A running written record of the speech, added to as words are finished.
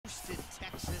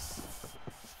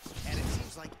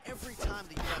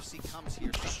UFC comes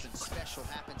here, something special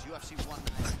happens. UFC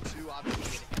 192,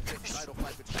 obviously an epic title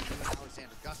fight between you and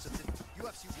Alexander Gustafsson.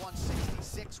 UFC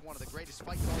 166, one of the greatest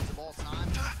fight cards of all time.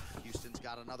 Houston's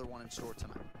got another one in store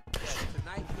tonight. Yeah,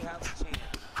 tonight you have a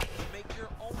chance to make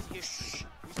your own history.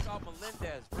 We saw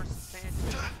Melendez versus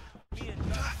Sanchez. Me and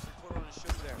Gustafsson put on a show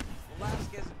there.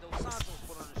 Velasquez and Dos Santos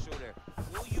put on a show there.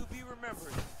 Will you be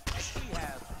remembered as we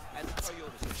have at the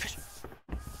Toyota Center?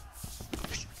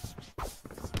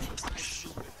 Nice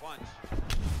stupid punch.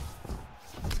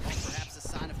 Well, perhaps a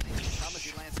sign of things to come as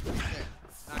he lands a kick there.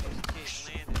 Not his kick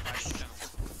landed by the gentleman.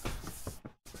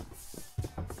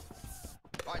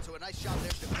 All right, so a nice shot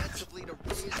there defensively to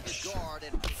raise the guard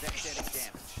and prevent any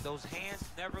damage. Those hands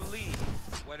never leave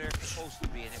where they're supposed to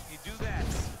be, and if you do that,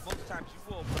 most times you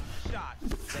will put the shot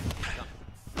that is coming.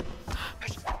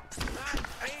 Nice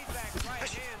payback right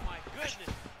hand, my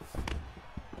goodness.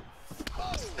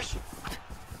 Oh,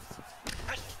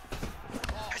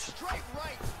 straight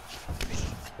right.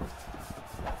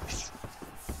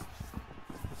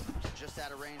 Just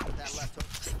out of range with that left hook.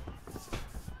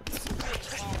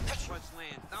 Punch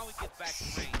lands. Now we get back to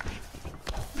range.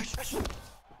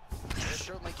 They're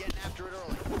certainly getting after it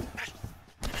early.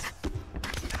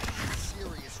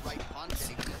 Serious right punch, and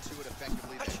he went to it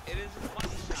effectively there. It is a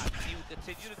money shot. He will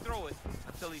continue to throw it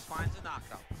until he finds a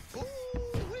knockout.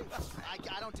 Ooh-wee.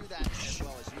 I don't do that as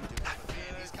well as you do, but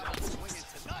man, he's coming swinging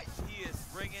tonight. He is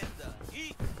bringing the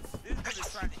heat. This dude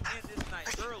is trying to end this night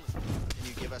early. Can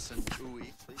you give us an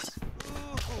ooh-wee, please?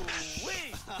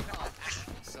 Ooh-wee.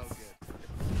 So good.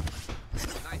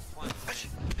 Nice punch.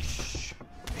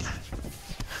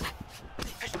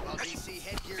 Well, DC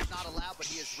headgear's not allowed, but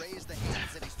he has raised the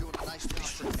hands, and he's doing a nice job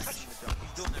protecting the dome.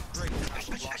 He's doing a great job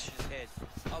blocking his head.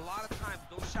 A lot of times,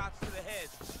 those shots to the head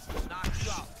will knock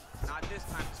you out. Not this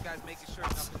time. This guy's making sure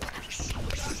nothing.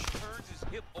 Look how he turns his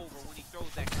hip over when he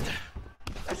throws that kick.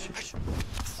 Oh,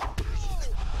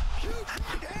 huge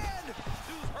right hand.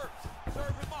 Dude's hurt.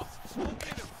 Serve him up. Go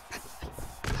get him.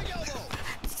 Big elbow.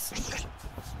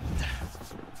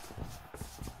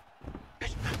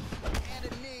 And a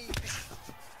knee.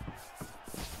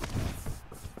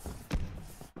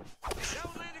 That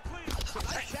was landed clean.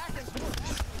 Nice back and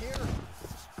forth here.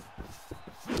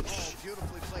 Oh,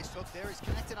 beautifully placed hook there. He's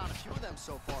connected on a few of them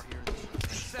so far here.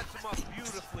 He sets him up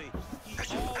beautifully. He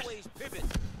always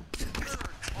pivots, turns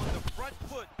on the front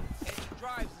foot, and he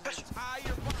drives his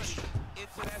entire body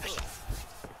into that hook.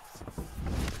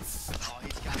 Oh,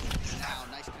 he's got it now.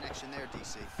 Nice connection there,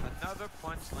 DC. Another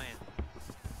punch landed.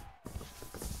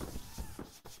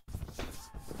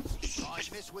 Oh,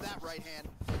 he missed with that right hand.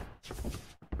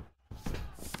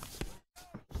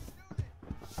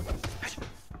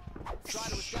 Try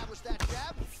to establish that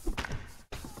jab.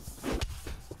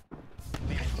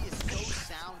 Man, he is so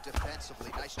sound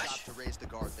defensively. Nice job to raise the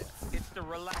guard there. It's the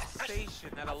relaxation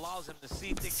that allows him to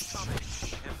see things coming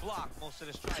and block most of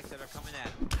the strikes that are coming at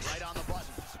him. Right on the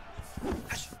button.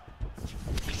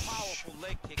 Powerful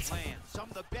leg kick lands. Some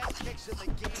of the best kicks in the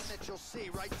game that you'll see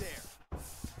right there.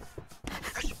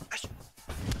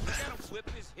 Look at him whip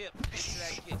his hip into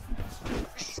that kick.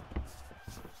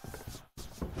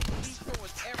 He's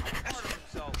throwing every part of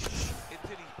himself into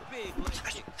these big leg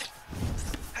kicks.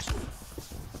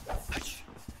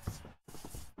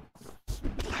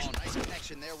 Oh, nice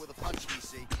connection there with a punch,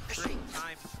 DC. Great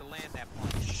time to land that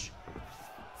punch.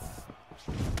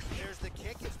 There's the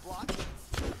kick, it's blocked.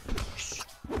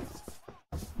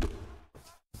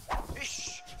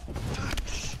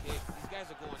 These guys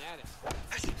are going at it.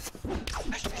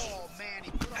 Oh, man,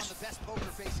 he put on the best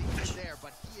poker face he could there,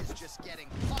 but he is just getting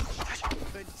punched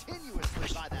continuously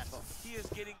by that hook. He is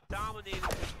getting dominated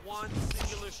with one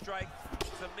singular strike.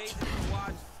 It's amazing to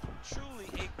watch. Truly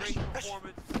a great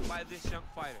performance by this young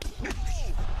fighter. He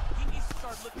needs to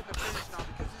start looking to finish now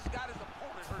because he's got his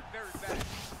opponent hurt very bad.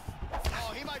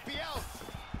 Oh, he might be out.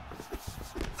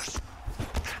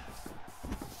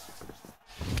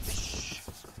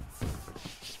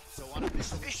 So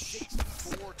unofficially,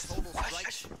 64 total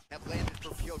strikes have landed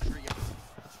for Piotr Jan.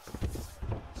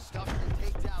 Stuffed the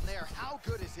takedown there. How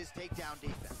good is his takedown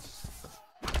defense?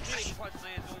 Big punch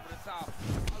lands over the top.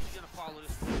 How's he gonna follow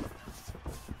this one?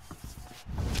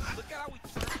 Look at how he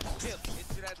turns his hip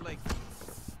into that leg.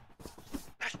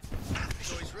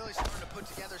 So he's really starting to put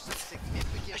together some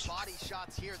significant body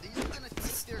shots here. These are going to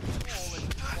take their toll as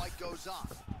the fight goes on.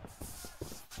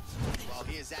 Well,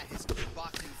 he is at his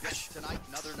kickboxing best tonight.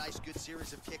 Another nice, good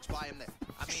series of kicks by him there.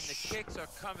 I mean, the kicks are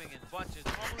coming in bunches.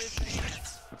 Normally it's the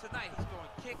hands. Tonight, he's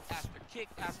throwing kick after kick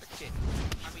after kick.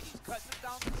 I mean, he's cutting it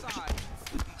down the side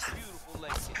with these beautiful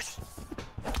leg kicks.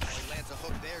 Oh, he lands a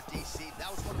hook there, DC.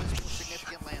 That was one of his most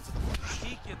significant lands of the fight.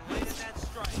 He can land that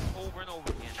strike over and over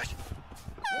again.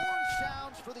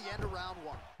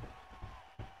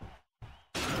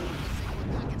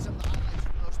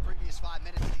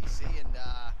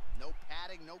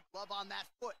 glove on that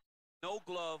foot. No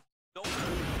glove, no.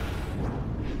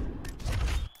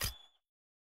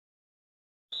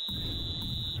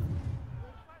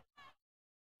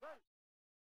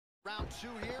 Round 2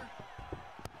 here.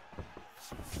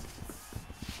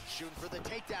 Shooting for the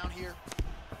takedown here.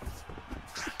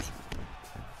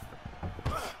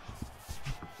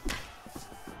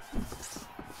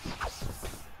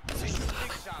 Big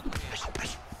shot, man.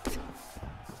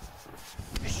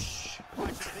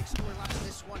 Watching a big storyline in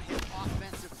this one, his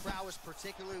offensive prowess,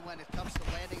 particularly when it comes to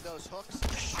landing those hooks.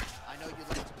 I know you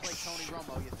like to play Tony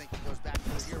Romo. You think he goes back to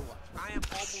the here one? I am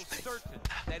almost certain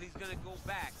that he's going to go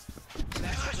back to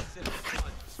that specific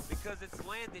punch because it's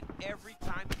landed every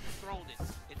time he's thrown it.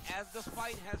 And as the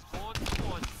fight has gone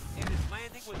on, it is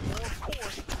landing with more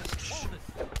force than his opponent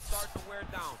starting to wear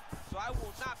down. So I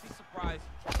will not be surprised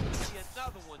to see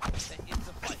another one that ends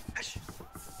the fight.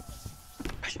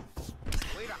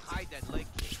 Way to hide that leg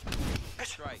kick.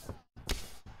 Strike.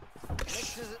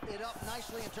 Mixes it up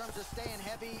nicely in terms of staying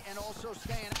heavy and also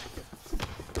staying active.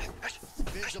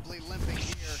 Visibly limping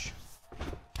here.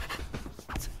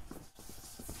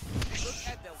 Look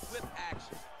at the whip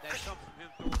action that comes from him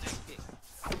throwing that kick.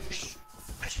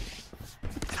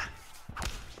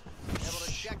 Able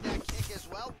to check that kick as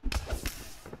well.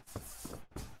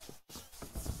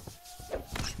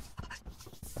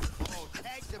 Oh,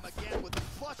 tagged him again with a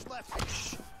flush left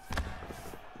hand.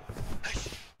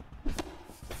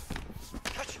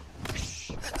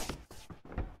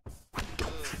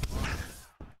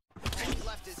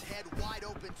 Left his head wide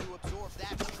open to absorb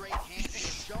that straight hand. He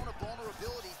has shown a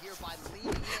vulnerability here by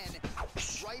leaning in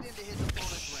right into his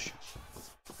opponent's range.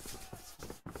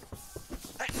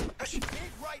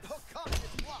 Big right hook comes,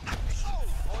 it's blocked. Oh,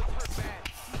 he's hurt bad.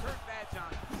 He's hurt bad,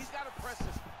 John. He's got to press him.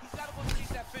 He's got to go chase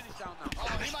that finish down now.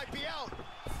 Oh, he might be out.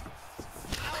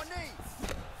 Now a knee.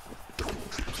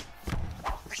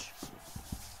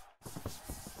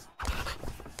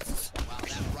 Wow,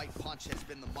 that right punch has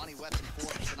been the money weapon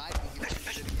for him tonight. He will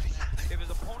use it again. If his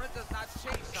opponent does not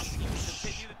change something, he will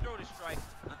continue to throw the strike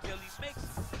until he makes it.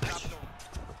 Stop throwing.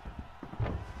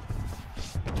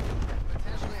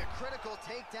 Potentially a critical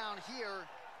takedown here.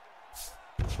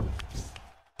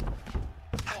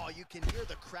 Oh, you can hear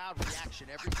the crowd reaction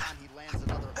every time he lands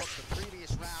another hook. The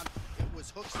previous round, it was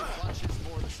hooks and punches,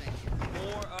 more of the same here.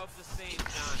 More of the same,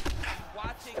 John.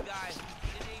 Watching guys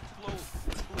who's in a flow,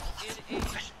 who's in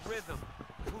a rhythm,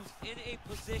 who's in a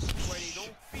position where they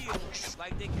don't feel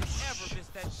like they can ever miss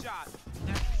that shot. And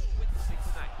that's what we're witnessing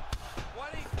tonight.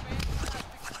 What a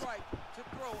fantastic strike to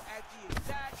throw at the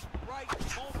exact right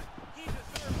moment. He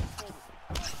deserves this moment.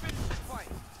 Let's finish this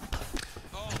fight.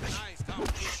 Oh, nice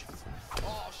combination.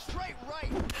 Oh, straight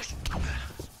right.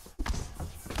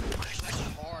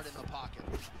 Hard in the pocket.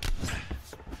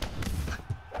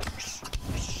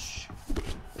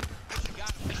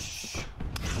 Got him.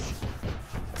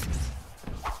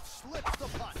 Slips the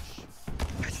punch.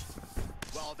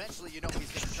 Well, eventually, you know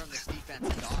he's going to turn this defense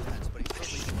into offense, but he's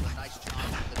really doing a nice job on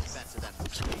the defensive end.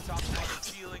 He talks about the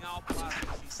feeling out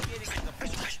process. He's getting his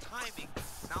opponent's timing.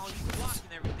 Now he's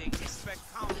blocking everything. He expects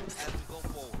counters as we go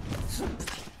forward.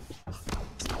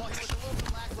 Well, he was a little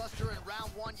bit lackluster in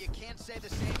round 1. You can't say the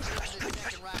same here in the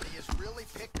second round. He has really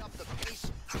picked up the pace,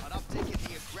 an uptick in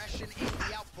the aggression and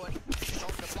the output. He's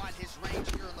hoping to find his range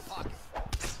here in the pocket.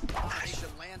 Combination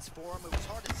lands for him. It was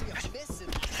hard to see a miss in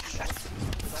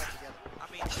altogether. I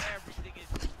mean, everything is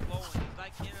just flowing. He's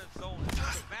like in a zone.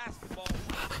 The basketball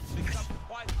becomes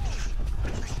quite close.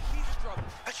 He's in trouble.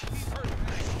 He's hurt.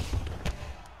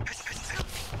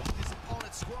 His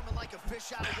opponent squirming like a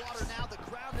fish out of water now. The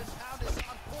ground and pound is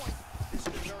on point. This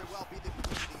could very well be the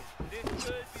beginning of the end. This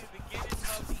could be the beginning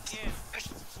of the end.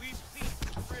 We've seen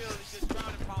some really good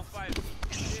ground and pound fighters.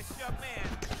 This young man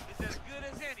is as good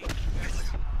as any.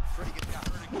 Pretty good guy.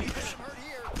 He's hurt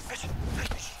here.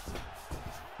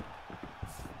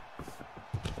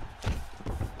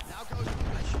 Now goes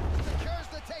Clinch. Secures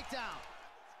the takedown.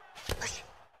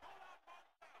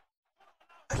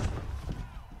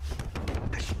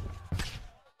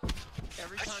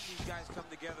 Every time these guys come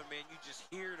together, man, you just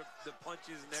hear the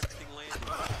punches and everything landing.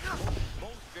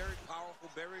 Both very powerful,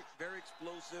 very, very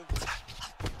explosive.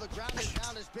 The ground and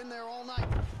pound has been there all night.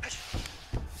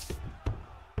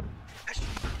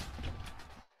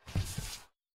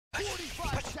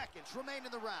 45 seconds remain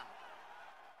in the round.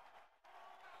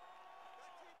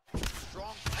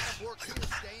 Strong pad work here,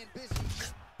 staying busy.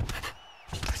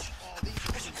 Oh, these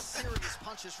are some serious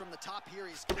punches from the top here.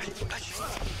 He's continuing to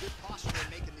maintain good posture and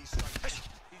making these strikes.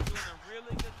 He's doing a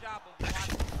really good job of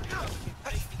watching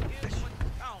he's making his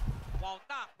punches count while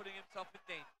not putting himself in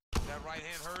danger. That right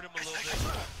hand hurt him a little bit.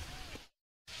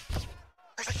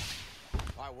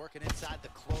 All right, working inside the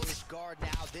closed guard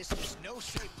now. This is no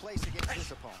safe place against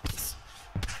this opponent.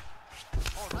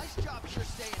 Oh, nice job here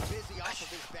staying busy off of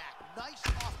his back. Nice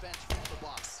offense from the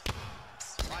box.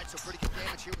 All right, so pretty good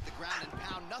damage here with the ground and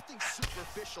pound. Nothing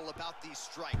superficial about these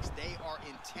strikes. They are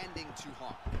intending to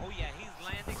harm. Oh, yeah, he's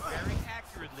landing very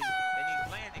accurately, and he's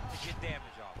landing to get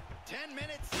damage off. 10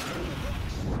 minutes in the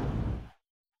books.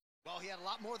 Well, he had a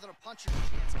lot more than a puncher's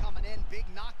chance coming in. Big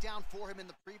knockdown for him in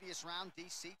the previous round.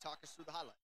 DC, talk us through the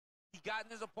highlight. He got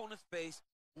in his opponent's face,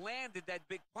 landed that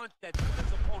big punch that put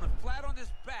his opponent flat on his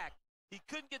back. He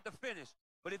couldn't get the finish,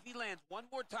 but if he lands one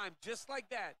more time just like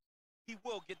that, he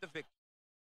will get the victory.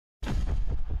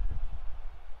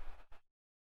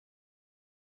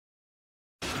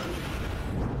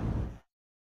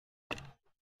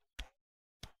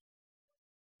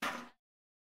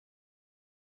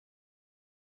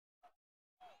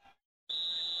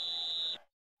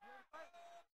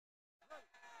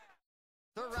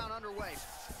 Third round underway.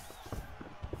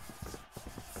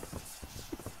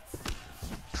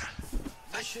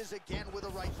 Misses again with a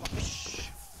right punch.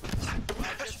 Well,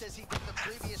 just as he did the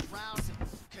previous round,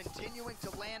 continuing to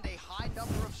land a high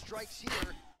number of strikes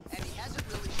here, and he hasn't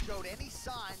really showed any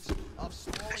signs of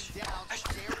slowing down.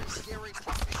 Scary, scary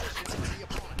position for the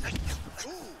opponent.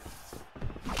 Ooh!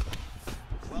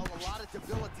 Well, a lot of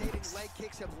debilitating leg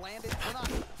kicks have landed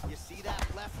tonight. You see that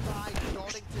left thigh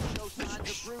starting to show signs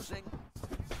of bruising.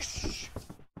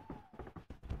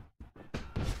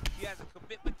 He has a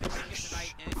commitment to make it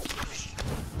tonight, and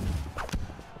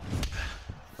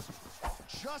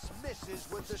just misses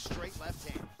with the straight left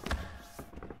hand.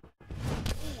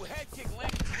 ooh, head kick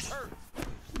landed, hurt.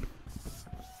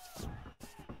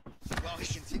 Well, he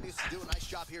continues to do a nice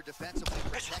job here defensively,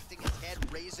 protecting his head,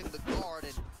 raising the guard,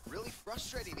 and really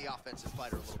frustrating the offensive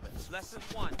fighter a little bit. Lesson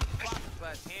 1, boxing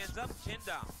class, hands up, chin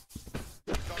down.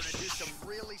 Starting to do some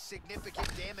really significant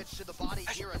damage to the body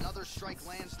here. Another strike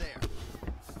lands there.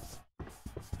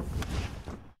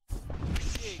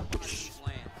 Big body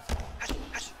slam.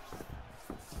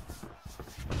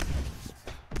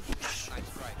 Nice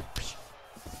strike.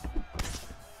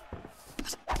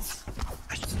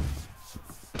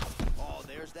 Oh,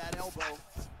 there's that elbow.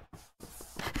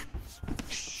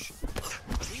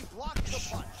 He blocked the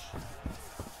punch.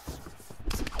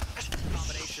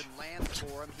 Combination lands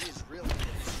for him. He is really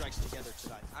putting strikes together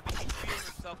tonight. I mean, he's feeling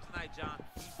himself tonight, John.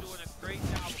 He's doing a great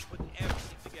job of putting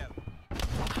everything together.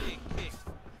 Big kick.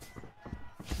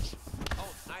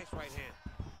 Oh, nice right hand.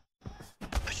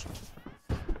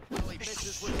 Well, he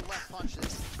misses with the left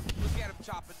punches. Look at him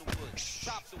chopping the wood.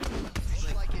 Chop the wood.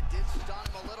 Looks like it did stun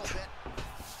him a little bit.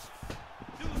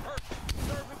 Dude hurt.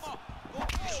 Serve him up. Go.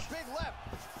 Oh, big left.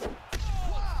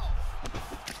 Wow.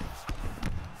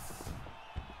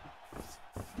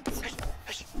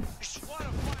 What a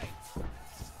fight.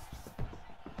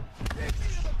 Big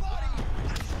knee to the body.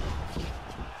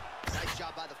 Nice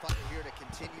job by the fighter here to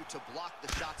continue to block the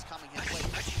shots coming his way.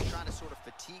 He's trying to sort of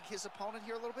fatigue his opponent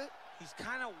here a little bit. He's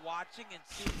kind of watching and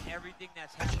seeing everything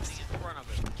that's happening in front of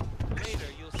him. Later,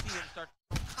 you'll see him start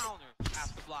to counter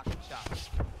after blocking shots.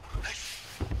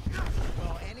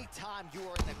 Well, anytime you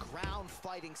are in a ground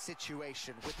fighting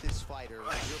situation with this fighter,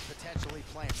 you're potentially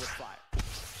playing with fire.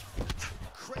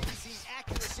 Crazy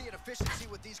accuracy and efficiency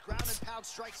with these ground and pound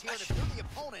strikes here. And if you're the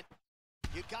opponent,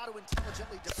 you got to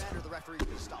intelligently defend or the referee's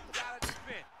going to stop the Gotta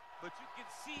defend. But you can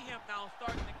see him now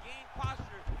starting to gain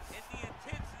posture and the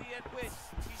intensity at which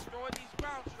he's throwing these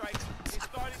ground strikes is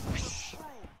starting to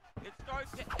improve. It's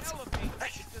starting to elevate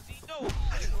because he knows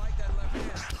he doesn't like that left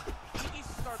hand. He needs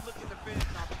to start looking to finish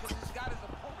now because he's got his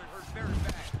opponent hurt very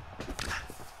bad.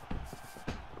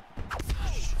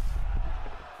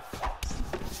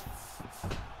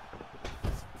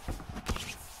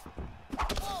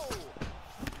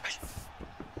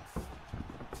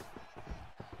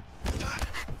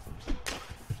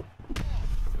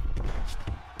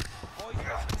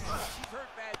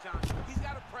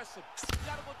 You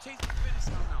gotta go chase the finish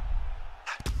now.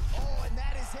 Oh, and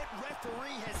that is it.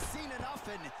 Referee has seen enough,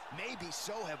 and maybe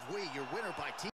so have we. Your winner by